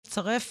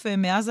לצרף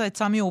מעזה את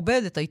סמי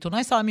עובד, את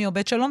העיתונאי סמי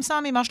עובד. שלום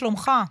סמי, מה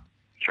שלומך?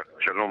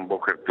 שלום,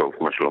 בוקר טוב,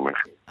 מה שלומך?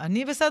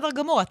 אני בסדר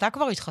גמור, אתה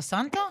כבר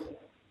התחסנת?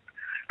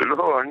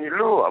 לא, אני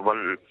לא,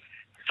 אבל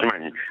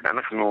תשמעי,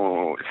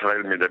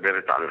 ישראל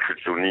מדברת על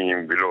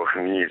חיסונים ולא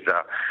הכניסה,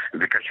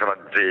 וקשרת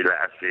זה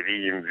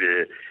לאסירים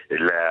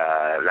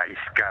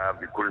ולעסקה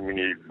וכל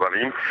מיני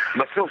דברים.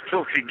 בסוף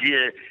סוף הגיע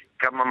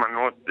כמה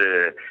מנות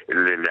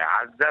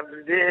לעזה,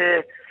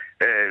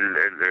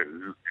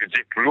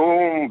 זה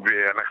כלום,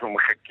 ואנחנו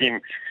מחכים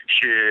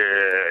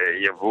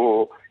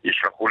שיבוא,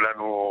 ישלחו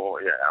לנו,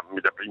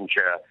 מדברים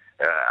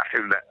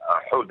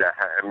שהחוד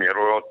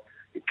האמירות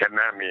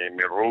קנה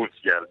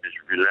מרוסיה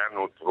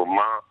בשבילנו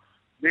תרומה,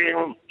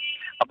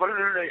 אבל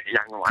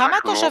כמה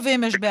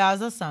תושבים יש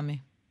בעזה, סמי?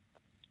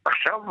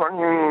 עכשיו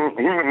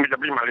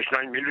מדברים על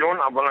 2 מיליון,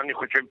 אבל אני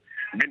חושב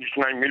בין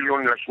 2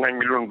 מיליון ל2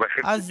 מיליון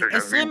וחצי. אז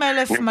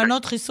 20,000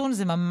 מנות חיסון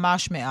זה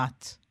ממש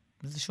מעט.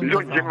 זה שום דבר.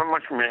 לא, זה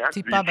ממש מעט.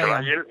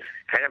 ישראל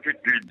חייבת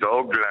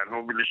לדאוג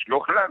לנו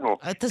ולשלוח לנו.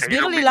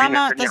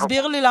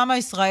 תסביר לי למה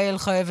ישראל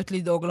חייבת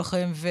לדאוג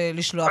לכם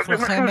ולשלוח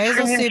לכם.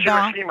 מאיזו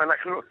סיבה?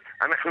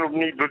 אנחנו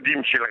בני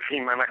דודים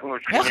שלכם,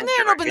 איך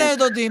נהיינו בני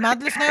דודים?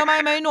 עד לפני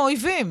יומיים היינו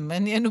אויבים.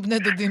 נהיינו בני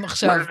דודים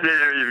עכשיו. מה זה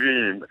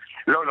אויבים?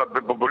 לא,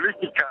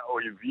 בפוליטיקה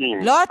אויבים.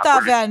 לא אתה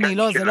ואני,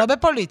 לא, זה לא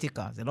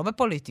בפוליטיקה. זה לא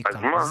בפוליטיקה.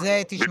 אז מה?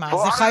 זה, תשמע,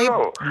 זה חיים...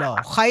 לא,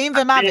 חיים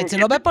ומוות, זה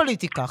לא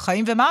בפוליטיקה.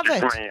 חיים ומוות.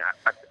 תשמעי,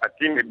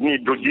 אתם בני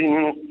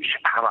דודים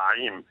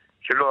הרעים.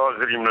 שלא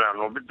עוזרים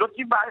לנו, וזאת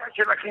היא בעיה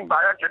שלכם,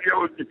 בעיה של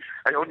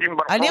היהודים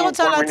ברחוב. אני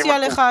רוצה להציע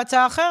לך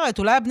הצעה אחרת,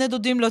 אולי הבני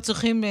דודים לא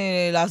צריכים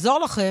לעזור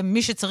לכם,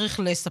 מי שצריך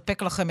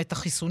לספק לכם את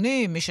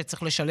החיסונים, מי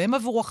שצריך לשלם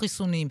עבור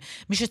החיסונים,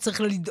 מי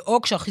שצריך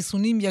לדאוג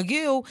שהחיסונים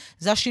יגיעו,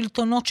 זה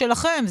השלטונות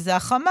שלכם, זה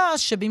החמאס,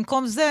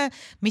 שבמקום זה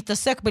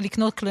מתעסק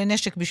בלקנות כלי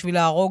נשק בשביל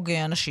להרוג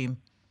אנשים.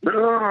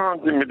 לא,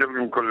 אתם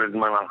מדברים כל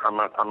הזמן על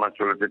חמאס, חמאס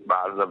שולטת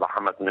בעזה,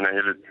 וחמאס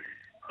מנהלת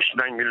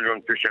 2 מיליון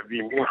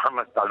תושבים, אם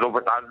חמאס תעזוב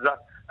את עזה,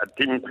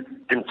 אתם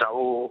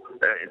תמצאו,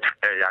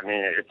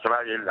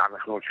 ישראל,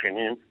 אנחנו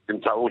שכנים,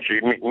 תמצאו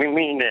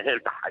מי ינהל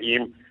את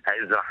החיים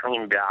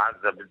האזרחים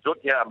בעזה, וזאת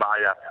היא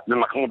הבעיה,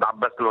 ומחמוד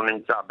עבאס לא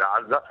נמצא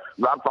בעזה,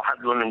 ואף אחד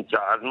לא נמצא,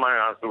 אז מה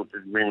יעשו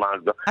תזמים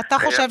עזה? אתה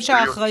חושב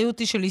שהאחריות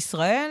היא של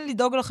ישראל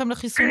לדאוג לכם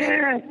לחיסונים?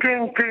 כן.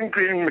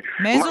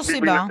 מאיזו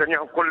סיבה?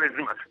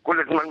 כל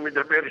הזמן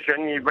מדבר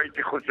שאני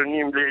הבאתי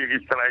חיסונים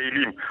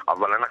לישראלים,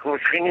 אבל אנחנו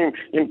שכנים,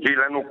 אם תהיה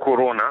לנו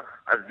קורונה,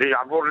 אז זה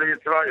יעבור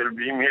לישראל,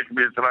 ואם יש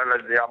בישראל, אז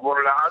זה יעבור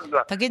לעזה.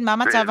 תגיד, מה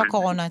מצב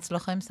הקורונה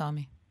אצלכם,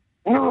 סמי?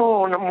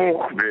 לא,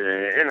 נמוך,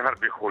 ואין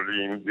הרבה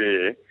חולים,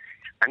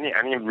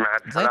 ואני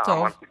מההתחלה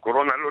אמרתי,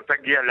 קורונה לא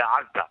תגיע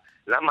לעזה.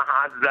 למה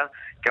עזה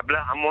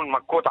קבלה המון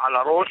מכות על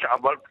הראש,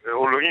 אבל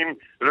אלוהים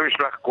לא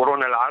ישלח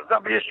קורונה לעזה,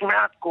 ויש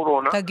מעט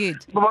קורונה. תגיד.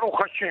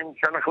 ברוך השם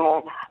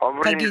שאנחנו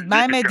עוברים... תגיד,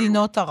 מה עם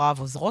מדינות ערב?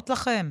 עוזרות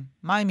לכם?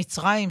 מה עם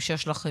מצרים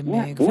שיש לכם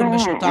גבול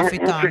משותף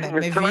איתם?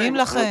 מביאים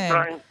לכם?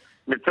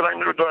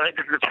 מצרים לא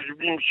דואגת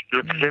לתושבים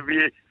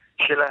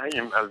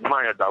שלהם, אז מה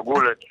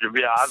ידאגו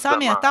לתושבי עזה?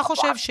 סמי, אתה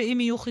חושב שאם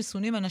יהיו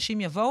חיסונים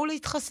אנשים יבואו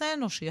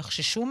להתחסן או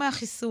שיחששו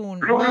מהחיסון?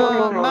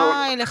 לא.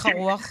 מה הלך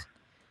הרוח?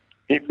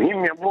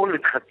 אם יבואו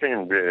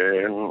להתחסן,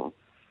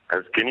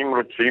 הזקנים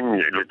רוצים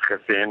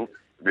להתחסן,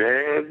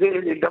 וזה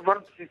דבר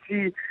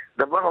בסיסי,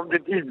 דבר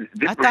עובדתי.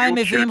 אתה אם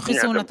מביאים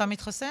חיסון, אתה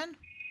מתחסן?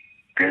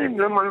 כן,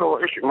 למה לא?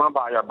 מה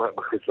הבעיה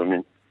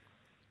בחיסונים?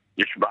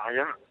 יש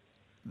בעיה?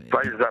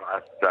 פייזר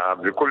עשתה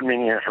וכל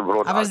מיני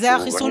חברות עשו. אבל זה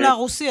החיסון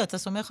הרוסי, אתה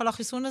סומך על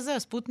החיסון הזה,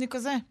 הספוטניק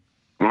הזה?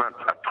 מה,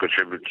 את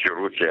חושבת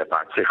שרוסיה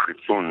תעשה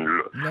חיסון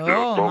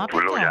לא טוב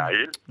ולא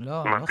יעיל?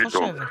 לא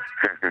חושבת.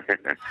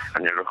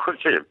 אני לא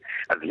חושב.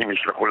 אז אם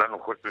ישלחו לנו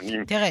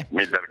חיסונים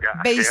מדרגה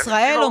אחרת...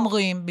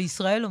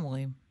 בישראל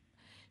אומרים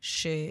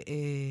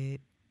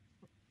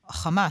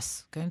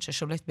שהחמאס,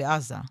 ששולט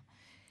בעזה,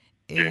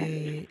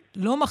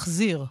 לא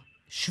מחזיר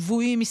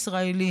שבויים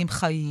ישראלים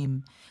חיים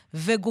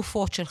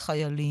וגופות של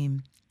חיילים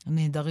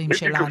נהדרים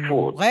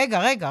שלנו.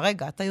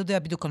 רגע, אתה יודע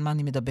בדיוק על מה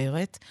אני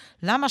מדברת.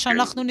 למה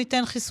שאנחנו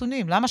ניתן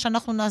חיסונים? למה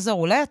שאנחנו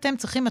נעזור? אולי אתם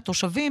צריכים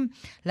התושבים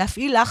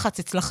להפעיל לחץ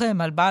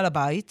אצלכם על בעל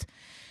הבית,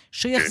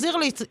 שיחזיר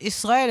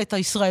לישראל את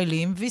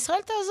הישראלים,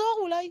 וישראל תעזור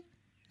אולי.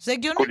 זה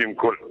הגיוני.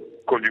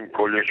 קודם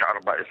כל יש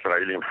 4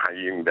 ישראלים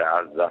חיים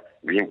בעזה,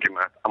 והם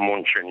כמעט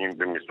המון שנים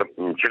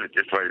בממשלת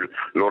ישראל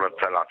לא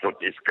רצה לעשות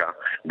עסקה,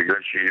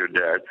 בגלל שהיא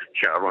יודעת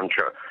שאהרון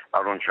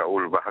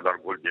שאול והדר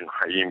גולדין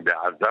חיים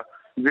בעזה,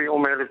 והיא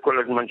אומרת כל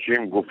הזמן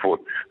שהם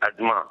גופות. אז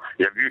מה,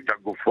 יביאו את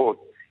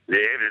הגופות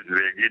לארץ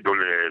ויגידו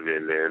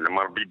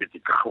למר ביבי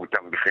תיקחו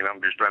אותם בחינם,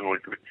 ויש לנו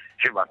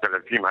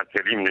 7,000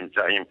 עצירים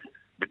נמצאים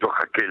בתוך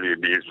הכלא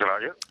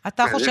בישראל.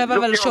 אתה חושב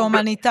אבל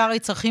שהומניטרי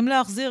צריכים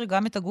להחזיר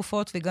גם את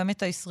הגופות וגם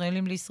את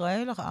הישראלים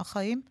לישראל,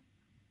 החיים?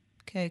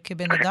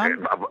 כבן אדם?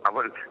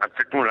 אבל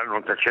תתנו לנו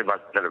את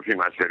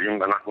 7,000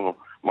 עצירים, ואנחנו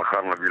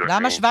מחר נביא לכם.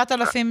 למה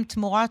 7,000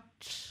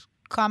 תמורת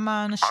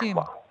כמה אנשים?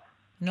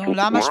 נו,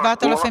 למה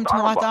 7,000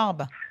 תמורת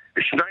 4?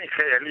 שני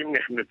חיילים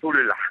נכנסו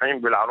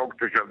ללחם ולהרוג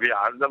תושבי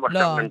עזה.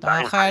 לא,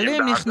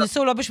 החיילים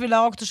נכנסו לא בשביל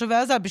להרוג תושבי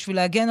עזה, בשביל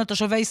להגן על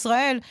תושבי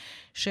ישראל,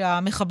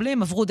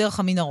 שהמחבלים עברו דרך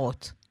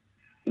המנהרות.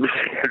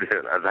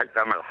 בסדר, אז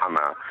הייתה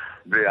מלחמה,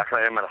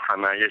 ואחרי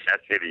המלחמה יש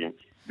אסירים,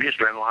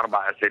 ויש לנו 4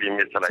 אסירים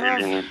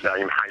ישראלים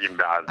נמצאים חיים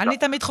בעזה. אני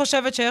תמיד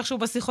חושבת שאיכשהו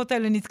בשיחות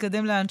האלה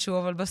נתקדם לאנשהו,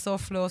 אבל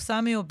בסוף לא.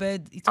 סמי עובד,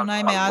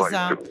 עיתונאי מעזה,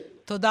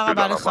 תודה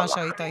רבה לך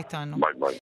שהיית איתנו. ביי ביי.